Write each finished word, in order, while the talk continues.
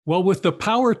Well, with the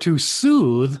power to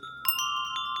soothe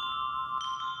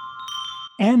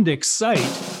and excite,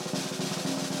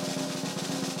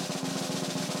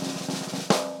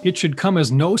 it should come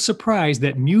as no surprise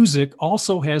that music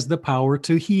also has the power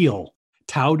to heal.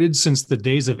 Touted since the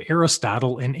days of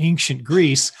Aristotle in ancient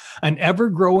Greece, an ever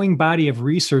growing body of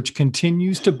research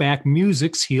continues to back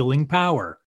music's healing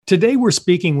power. Today, we're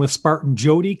speaking with Spartan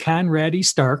Jody Conradi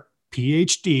Stark,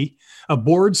 PhD, a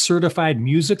board certified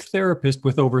music therapist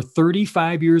with over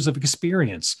 35 years of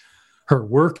experience. Her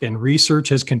work and research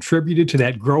has contributed to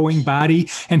that growing body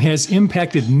and has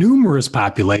impacted numerous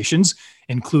populations,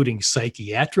 including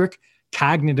psychiatric,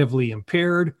 cognitively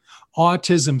impaired,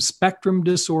 autism spectrum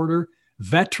disorder,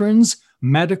 veterans,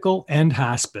 medical, and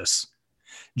hospice.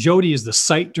 Jody is the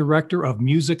site director of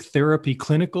Music Therapy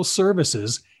Clinical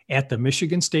Services at the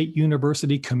Michigan State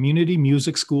University Community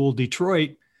Music School,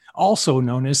 Detroit, also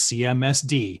known as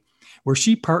CMSD, where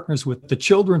she partners with the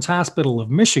Children's Hospital of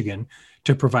Michigan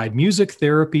to provide music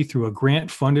therapy through a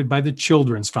grant funded by the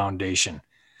Children's Foundation.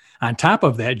 On top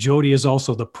of that, Jody is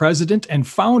also the president and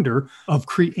founder of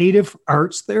Creative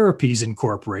Arts Therapies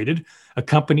Incorporated, a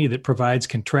company that provides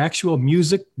contractual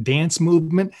music, dance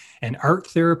movement, and art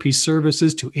therapy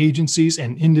services to agencies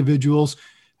and individuals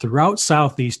throughout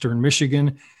southeastern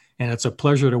Michigan. And it's a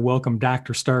pleasure to welcome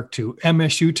Dr. Stark to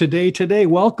MSU Today.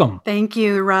 Welcome. Thank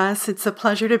you, Russ. It's a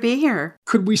pleasure to be here.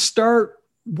 Could we start?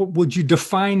 Would you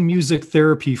define music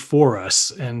therapy for us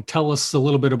and tell us a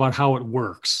little bit about how it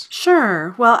works?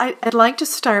 Sure. Well, I'd like to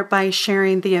start by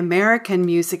sharing the American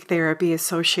Music Therapy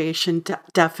Association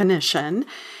definition,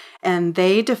 and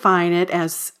they define it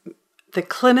as the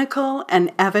clinical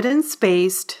and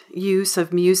evidence-based use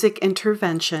of music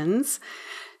interventions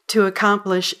to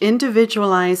accomplish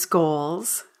individualized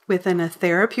goals within a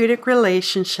therapeutic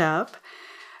relationship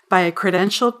by a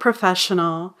credentialed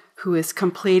professional who has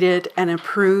completed an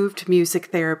approved music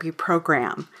therapy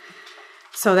program.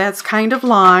 So that's kind of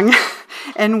long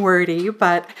and wordy,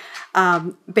 but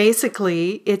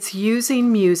basically it's using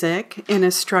music in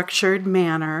a structured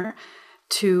manner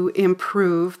to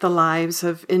improve the lives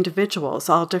of individuals,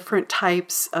 all different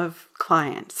types of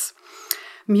clients.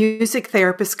 Music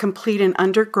therapists complete an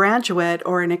undergraduate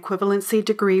or an equivalency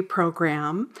degree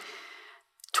program,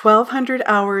 1,200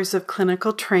 hours of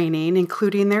clinical training,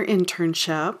 including their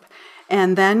internship,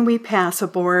 and then we pass a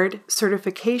board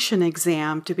certification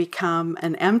exam to become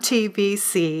an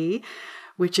MTVC,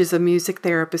 which is a music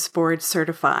therapist board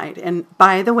certified. And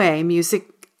by the way,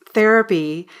 music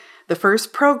therapy, the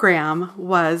first program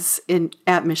was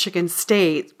at Michigan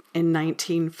State in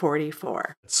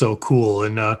 1944. So cool.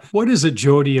 And what is it,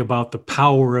 Jody, about the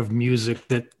power of music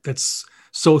that's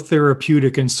so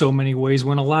therapeutic in so many ways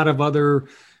when a lot of other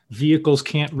vehicles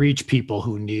can't reach people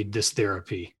who need this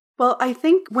therapy? Well, I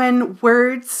think when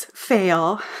words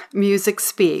fail, music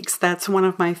speaks. That's one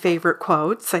of my favorite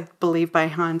quotes, I believe by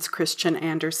Hans Christian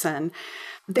Andersen.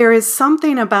 There is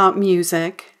something about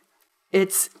music.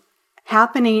 It's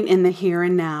happening in the here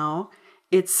and now.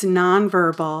 It's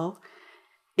nonverbal.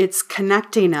 It's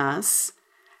connecting us.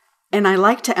 And I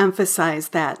like to emphasize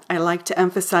that. I like to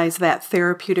emphasize that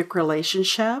therapeutic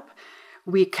relationship.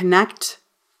 We connect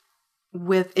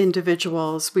with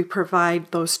individuals. We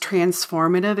provide those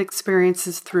transformative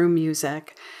experiences through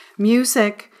music.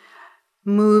 Music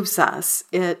moves us.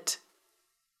 It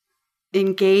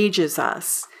engages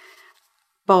us,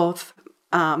 both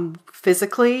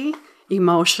physically,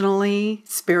 emotionally,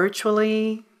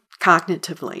 spiritually,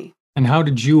 cognitively. And how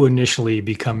did you initially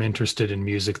become interested in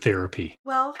music therapy?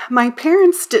 Well, my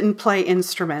parents didn't play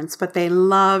instruments, but they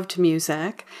loved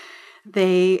music.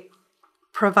 They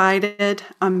provided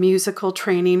a musical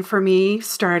training for me,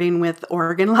 starting with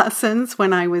organ lessons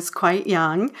when I was quite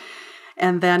young.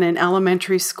 And then in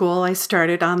elementary school, I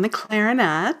started on the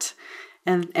clarinet.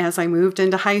 And as I moved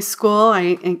into high school,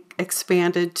 I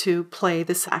expanded to play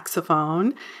the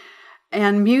saxophone.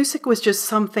 And music was just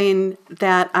something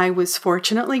that I was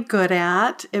fortunately good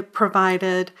at. It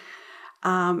provided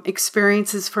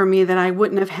experiences for me that I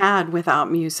wouldn't have had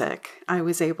without music. I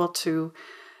was able to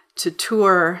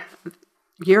tour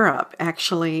Europe,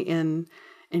 actually, in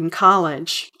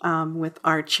college with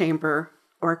our chamber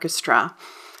orchestra.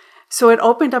 So it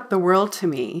opened up the world to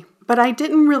me. But I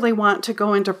didn't really want to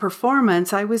go into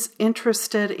performance. I was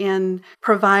interested in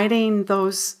providing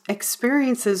those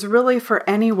experiences really for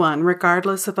anyone,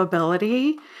 regardless of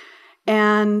ability.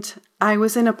 And I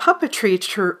was in a puppetry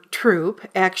troupe,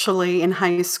 actually, in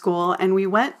high school, and we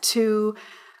went to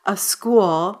a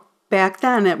school. Back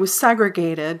then, it was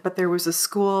segregated, but there was a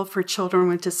school for children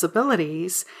with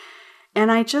disabilities. And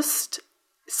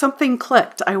something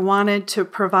clicked. I wanted to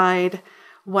provide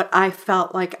what I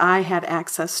felt like I had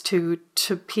access to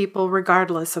people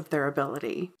regardless of their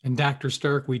ability. And Dr.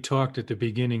 Stark, we talked at the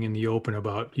beginning in the open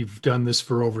about you've done this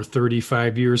for over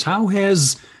 35 years. How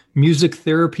has music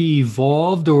therapy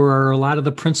evolved, or are a lot of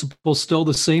the principles still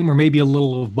the same, or maybe a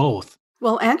little of both?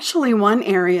 Well, actually, one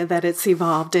area that it's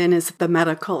evolved in is the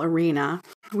medical arena.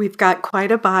 We've got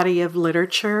quite a body of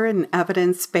literature and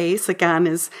evidence base, again,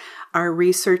 is our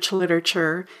research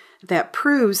literature that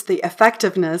proves the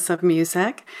effectiveness of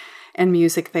music and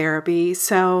music therapy.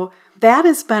 So that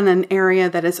has been an area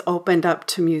that has opened up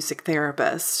to music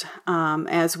therapists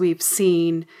as we've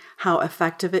seen how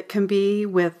effective it can be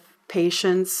with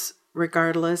patients,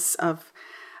 regardless of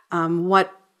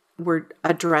what we're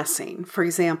addressing. For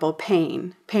example,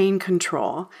 pain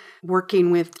control,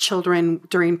 working with children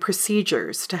during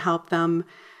procedures to help them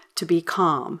to be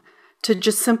calm, to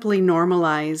just simply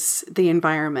normalize the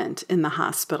environment in the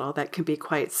hospital that can be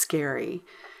quite scary.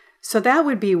 So that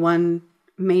would be one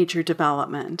major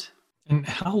development. And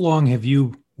how long have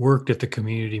you worked at the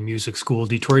Community Music School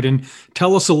Detroit? And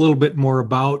tell us a little bit more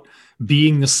about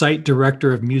being the site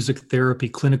director of music therapy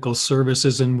clinical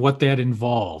services and what that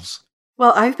involves.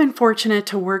 Well, I've been fortunate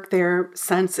to work there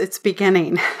since its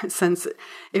beginning, since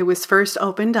it was first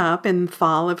opened up in the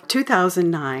fall of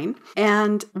 2009.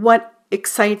 And what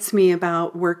excites me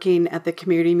about working at the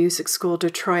Community Music School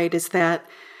Detroit is that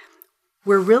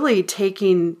we're really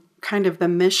taking kind of the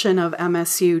mission of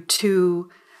MSU to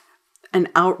an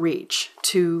outreach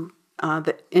to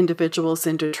the individuals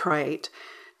in Detroit,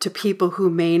 to people who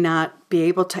may not be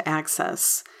able to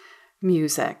access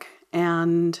music.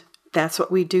 And that's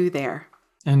what we do there.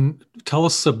 And tell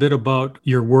us a bit about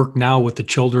your work now with the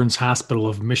Children's Hospital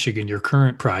of Michigan, your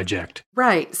current project.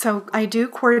 Right. So I do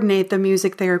coordinate the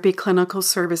music therapy clinical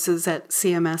services at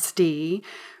CMSD.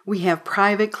 We have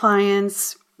private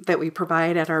clients that we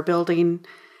provide at our building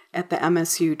at the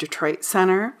MSU Detroit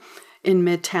Center in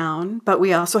Midtown, but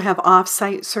we also have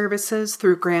off-site services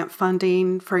through grant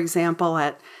funding, for example,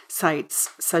 at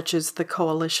sites such as the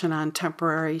Coalition on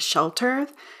Temporary Shelter,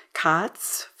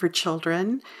 COTS for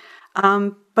children.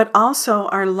 But also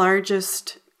our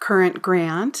largest current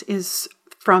grant is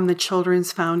from the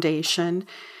Children's Foundation,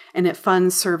 and it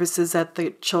funds services at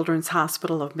the Children's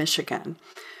Hospital of Michigan.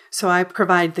 So I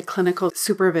provide the clinical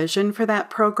supervision for that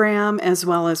program as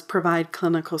well as provide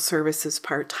clinical services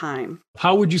part-time.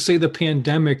 How would you say the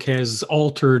pandemic has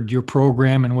altered your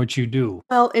program and what you do?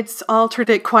 Well, it's altered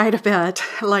it quite a bit,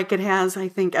 like it has, I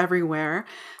think, everywhere.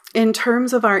 In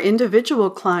terms of our individual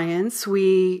clients,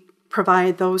 we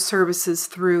provide those services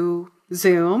through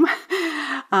Zoom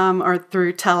or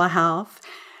through telehealth.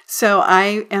 So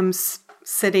I am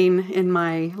sitting in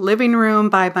my living room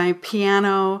by my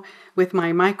piano with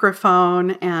my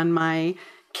microphone and my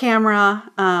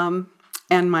camera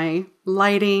and my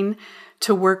lighting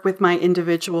to work with my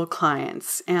individual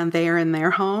clients. And they are in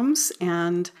their homes.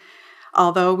 And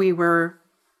although we were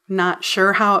not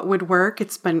sure how it would work,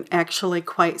 it's been actually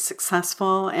quite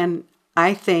successful and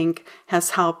I think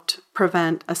has helped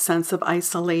prevent a sense of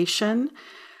isolation,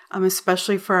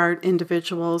 especially for our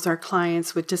individuals, our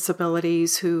clients with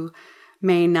disabilities who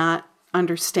may not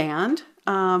understand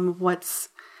what's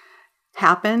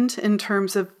happened in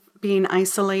terms of being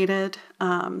isolated.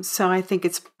 So I think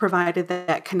it's provided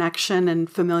that connection and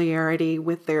familiarity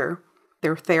with their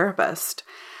therapist.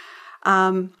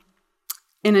 In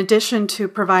addition to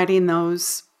providing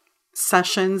those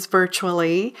sessions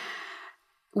virtually,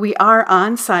 we are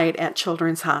on site at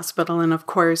Children's Hospital, and of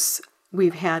course,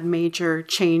 we've had major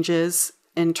changes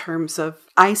in terms of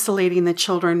isolating the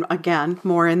children, again,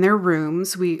 more in their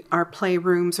rooms. Our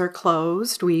playrooms are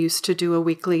closed. We used to do a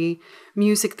weekly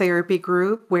music therapy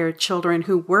group where children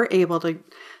who were able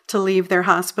to leave their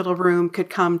hospital room could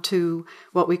come to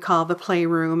what we call the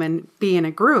playroom and be in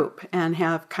a group and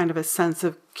have kind of a sense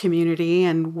of community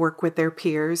and work with their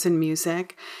peers in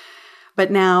music.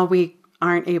 But now we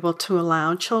aren't able to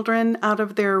allow children out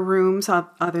of their rooms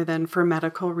other than for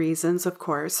medical reasons, of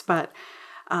course. But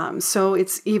so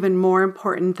it's even more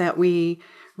important that we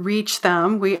reach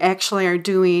them. We actually are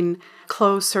doing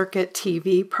closed circuit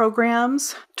TV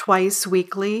programs twice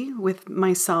weekly with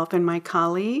myself and my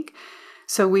colleague.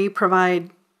 So we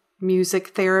provide music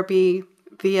therapy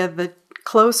via the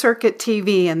closed circuit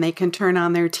TV, and they can turn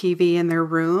on their TV in their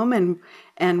room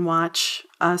and watch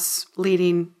us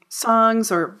leading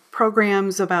songs or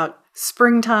programs about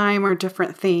springtime or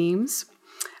different themes.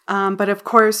 But of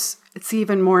course, it's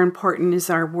even more important is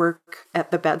our work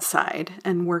at the bedside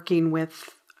and working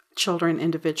with children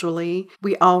individually.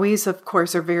 We always, of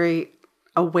course, are very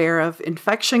aware of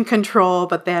infection control,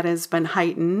 but that has been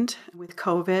heightened with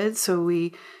COVID. So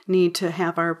we need to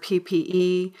have our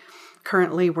PPE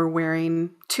currently we're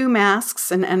wearing 2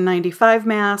 masks, an N95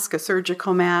 mask, a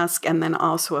surgical mask, and then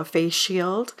also a face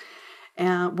shield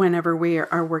whenever we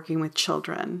are working with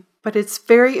children. But it's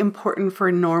very important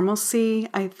for normalcy,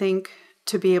 I think,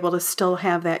 to be able to still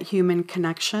have that human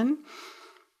connection.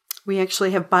 We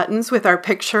actually have buttons with our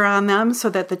picture on them so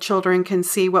that the children can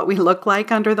see what we look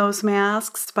like under those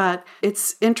masks. But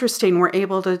it's interesting, we're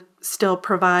able to still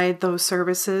provide those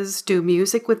services, do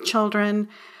music with children,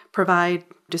 provide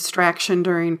distraction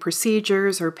during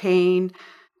procedures or pain,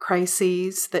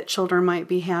 crises that children might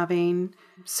be having.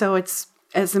 So it's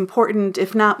as important,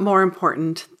 if not more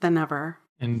important, than ever.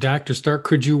 And Dr. Stark,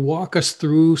 could you walk us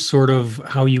through sort of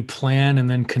how you plan and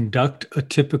then conduct a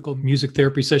typical music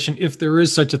therapy session? If there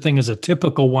is such a thing as a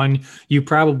typical one, you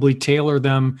probably tailor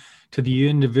them to the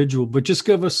individual, but just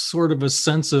give us sort of a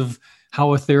sense of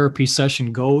how a therapy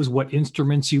session goes, what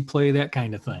instruments you play, that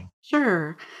kind of thing.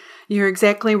 Sure. You're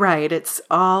exactly right. It's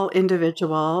all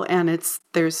individual, and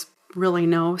there's really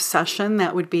no session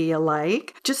that would be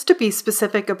alike. Just to be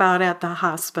specific about at the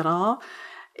hospital,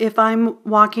 if I'm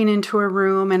walking into a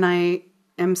room and I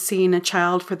am seeing a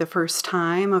child for the first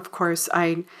time, of course,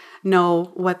 I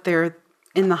know what they're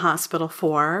in the hospital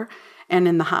for. And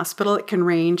in the hospital, it can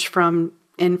range from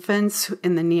infants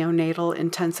in the neonatal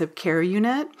intensive care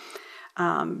unit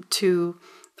to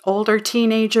older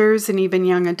teenagers and even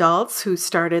young adults who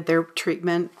started their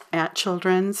treatment at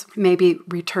Children's, maybe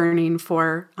returning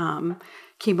for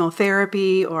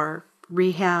chemotherapy or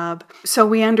rehab. So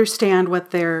we understand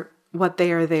what they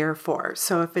are there for.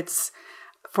 So if it's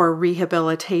for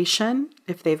rehabilitation,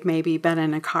 if they've maybe been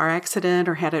in a car accident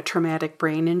or had a traumatic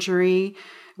brain injury,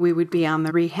 we would be on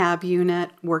the rehab unit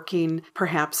working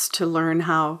perhaps to learn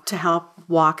how to help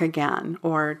walk again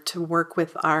or to work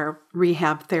with our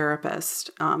rehab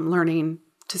therapist, learning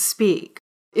to speak.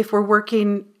 If we're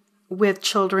working with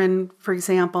children, for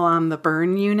example, on the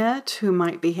burn unit who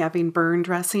might be having burn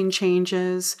dressing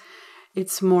changes,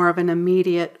 it's more of an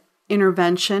immediate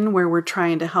intervention where we're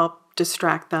trying to help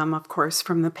distract them, of course,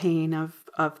 from the pain of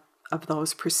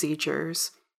those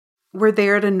procedures. We're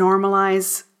there to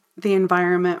normalize the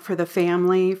environment for the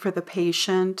family, for the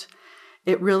patient.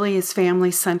 It really is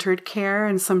family-centered care,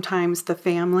 and sometimes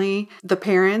the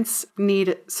parents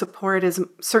need support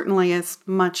certainly as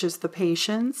much as the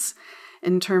patients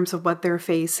in terms of what they're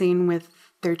facing with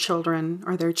their children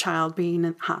or their child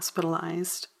being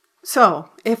hospitalized. So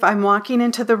if I'm walking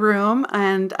into the room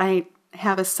and I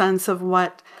have a sense of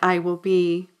what I will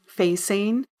be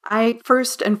facing, I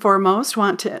first and foremost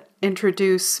want to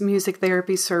introduce music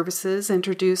therapy services,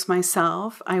 introduce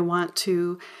myself. I want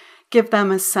to give them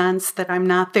a sense that I'm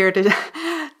not there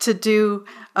to do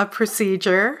a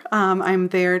procedure. I'm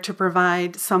there to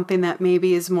provide something that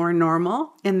maybe is more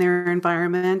normal in their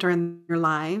environment or in their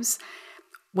lives,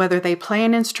 whether they play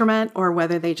an instrument or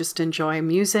whether they just enjoy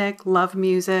music, love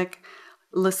music,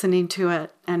 listening to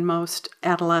it, and most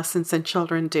adolescents and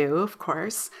children do, of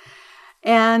course.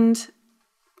 And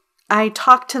I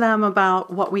talk to them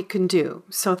about what we can do.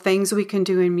 So things we can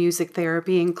do in music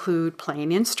therapy include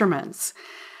playing instruments,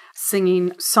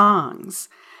 singing songs.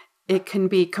 It can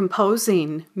be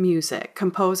composing music,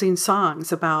 composing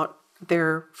songs about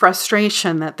their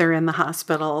frustration that they're in the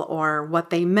hospital or what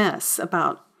they miss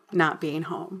about not being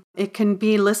home. It can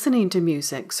be listening to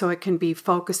music, so it can be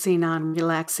focusing on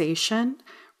relaxation,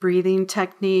 breathing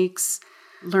techniques,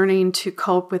 learning to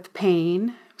cope with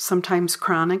pain, sometimes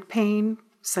chronic pain,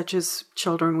 such as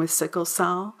children with sickle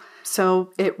cell.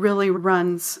 So it really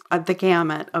runs the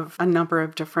gamut of a number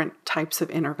of different types of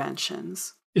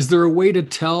interventions. Is there a way to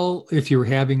tell if you're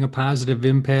having a positive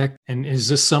impact? And is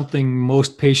this something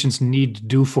most patients need to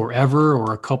do forever,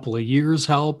 or a couple of years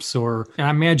helps? Or I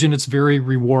imagine it's very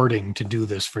rewarding to do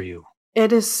this for you.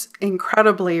 It is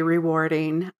incredibly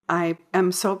rewarding. I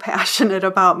am so passionate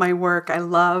about my work. I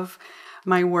love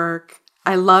my work.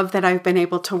 I love that I've been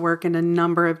able to work in a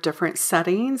number of different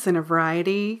settings in a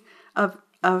variety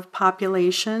of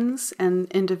populations and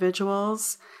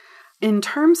individuals. In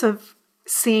terms of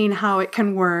seeing how it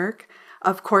can work,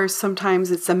 of course,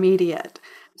 sometimes it's immediate.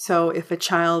 So if a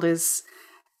child is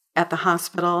at the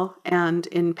hospital and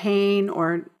in pain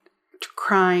or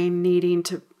crying, needing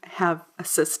to have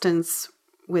assistance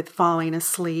with falling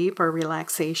asleep or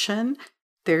relaxation,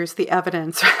 there's the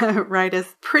evidence, right?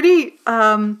 It's pretty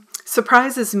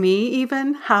surprises me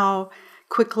even how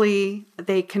quickly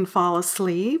they can fall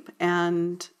asleep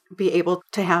and be able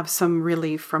to have some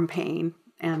relief from pain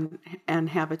and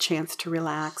have a chance to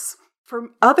relax. For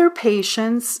other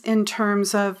patients, in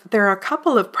terms of, there are a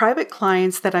couple of private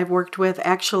clients that I've worked with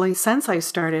actually since I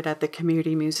started at the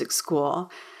community music school.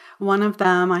 One of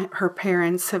them, her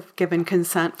parents have given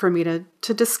consent for me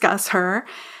to discuss her.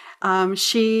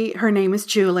 Her name is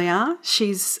Julia.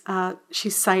 She's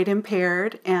sight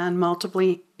impaired and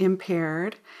multiply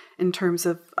impaired in terms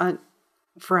of a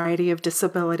variety of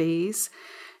disabilities.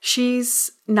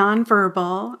 She's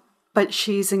nonverbal, but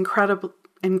she's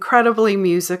incredibly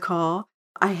musical.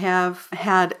 I have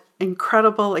had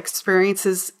incredible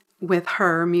experiences with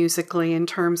her musically in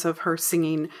terms of her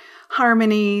singing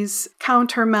harmonies,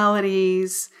 counter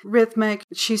melodies, rhythmic.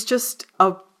 She's just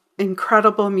an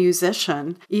incredible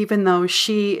musician, even though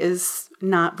she is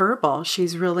not verbal.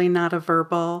 She's really not a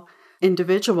verbal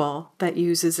individual that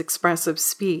uses expressive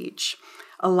speech.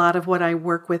 A lot of what I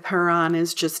work with her on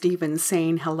is just even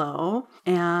saying hello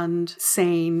and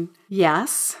saying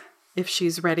yes if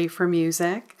she's ready for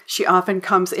music. She often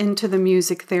comes into the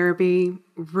music therapy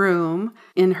room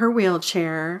in her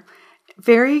wheelchair,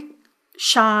 very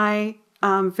shy,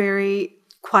 very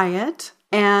quiet,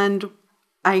 and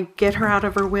I get her out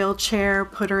of her wheelchair,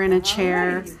 put her in a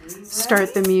chair,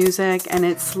 start the music, and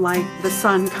it's like the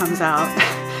sun comes out.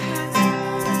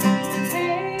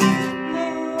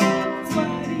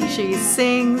 She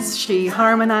sings, she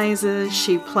harmonizes,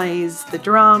 she plays the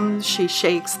drums, she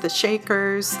shakes the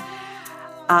shakers.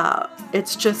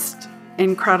 It's just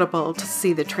incredible to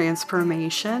see the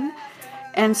transformation.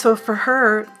 And so for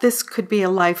her, this could be a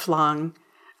lifelong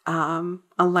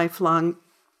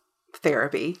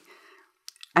therapy.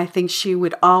 I think she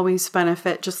would always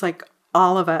benefit, just like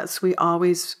all of us, we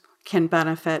always can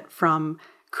benefit from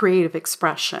creative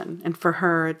expression. And for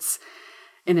her, it's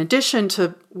in addition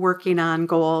to working on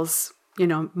goals,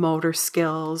 motor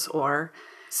skills or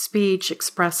speech,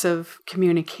 expressive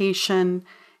communication,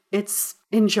 it's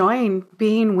enjoying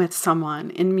being with someone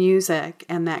in music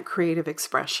and that creative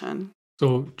expression.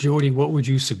 So, Jody, what would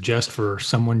you suggest for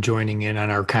someone joining in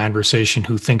on our conversation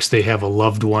who thinks they have a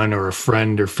loved one or a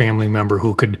friend or family member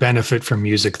who could benefit from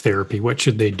music therapy? What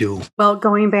should they do? Well,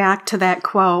 going back to that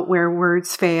quote, where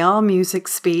words fail, music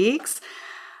speaks.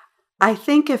 I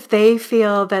think if they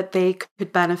feel that they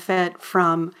could benefit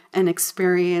from an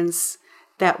experience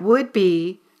that would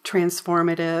be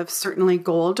transformative, certainly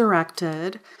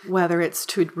goal-directed, whether it's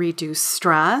to reduce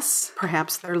stress,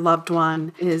 perhaps their loved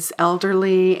one is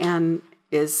elderly and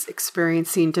is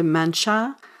experiencing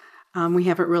dementia. We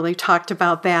haven't really talked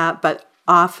about that, but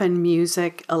often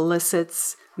music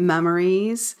elicits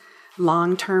memories,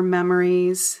 long-term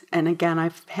memories. And again,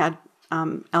 I've had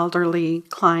elderly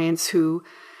clients who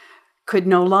could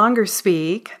no longer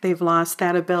speak. They've lost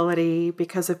that ability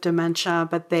because of dementia,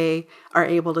 but they are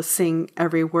able to sing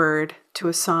every word to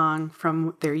a song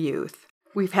from their youth.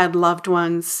 We've had loved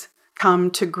ones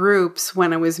come to groups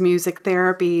when it was music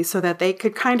therapy so that they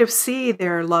could kind of see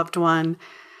their loved one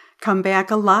come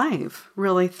back alive,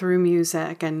 really, through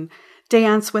music, and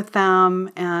dance with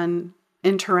them and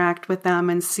interact with them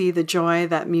and see the joy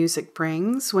that music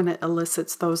brings when it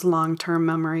elicits those long-term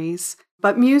memories.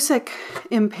 But music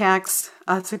impacts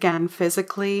us, again,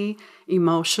 physically,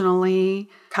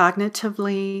 emotionally,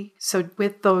 cognitively. So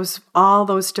with all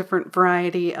those different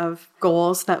variety of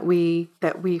goals that we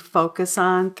focus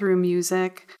on through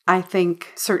music, I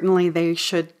think certainly they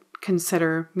should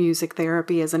consider music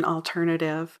therapy as an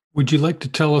alternative. Would you like to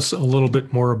tell us a little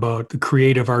bit more about the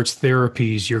Creative Arts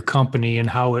Therapies, your company,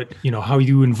 and how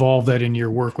you involve that in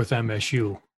your work with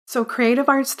MSU? So Creative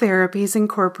Arts Therapies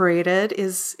Incorporated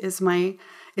is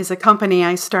a company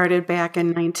I started back in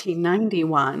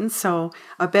 1991, so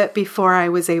a bit before I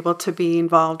was able to be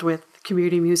involved with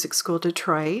Community Music School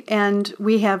Detroit. And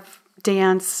we have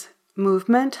dance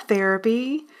movement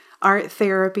therapy, art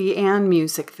therapy, and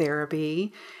music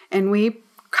therapy. And we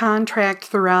contract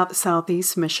throughout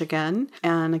Southeast Michigan.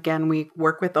 And again, we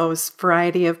work with those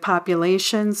variety of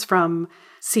populations, from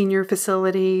senior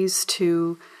facilities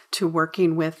to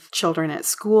working with children at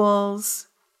schools,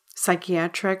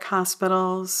 psychiatric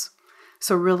hospitals.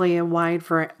 So really a wide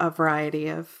variety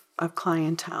of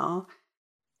clientele.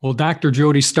 Well, Dr.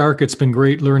 Jody Stark, it's been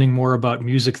great learning more about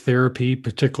music therapy,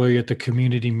 particularly at the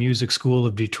Community Music School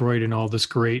of Detroit and all this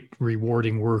great,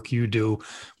 rewarding work you do.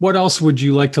 What else would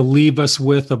you like to leave us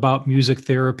with about music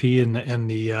therapy and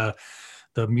the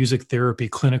music therapy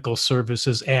clinical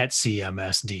services at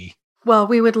CMSD? Well,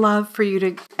 we would love for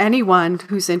anyone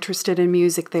who's interested in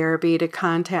music therapy, to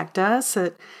contact us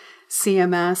at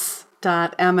cms.msu.edu,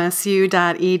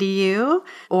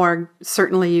 or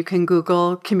certainly you can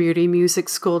Google Community Music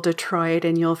School Detroit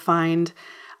and you'll find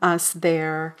us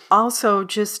there. Also,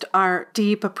 just our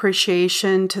deep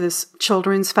appreciation to this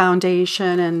Children's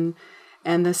Foundation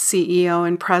and the CEO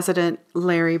and president,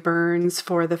 Larry Burns,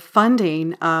 for the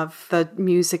funding of the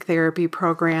music therapy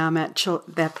program at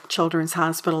the Children's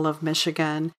Hospital of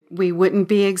Michigan. We wouldn't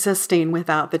be existing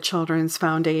without the Children's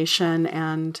Foundation,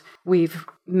 and we've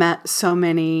met so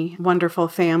many wonderful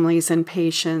families and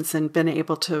patients and been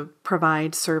able to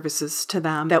provide services to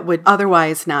them that would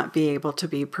otherwise not be able to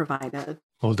be provided.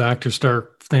 Well, Dr.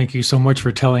 Stark, thank you so much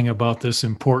for telling about this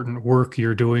important work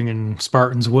you're doing in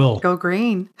Spartansville. Go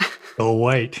green. Go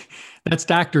white. That's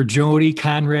Dr. Jody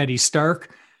Conradi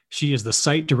Stark. She is the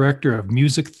Site Director of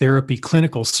Music Therapy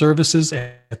Clinical Services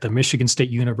at the Michigan State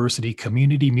University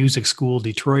Community Music School,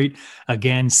 Detroit.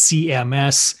 Again,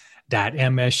 cms.msu.edu.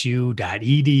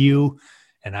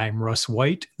 And I'm Russ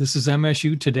White. This is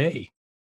MSU Today.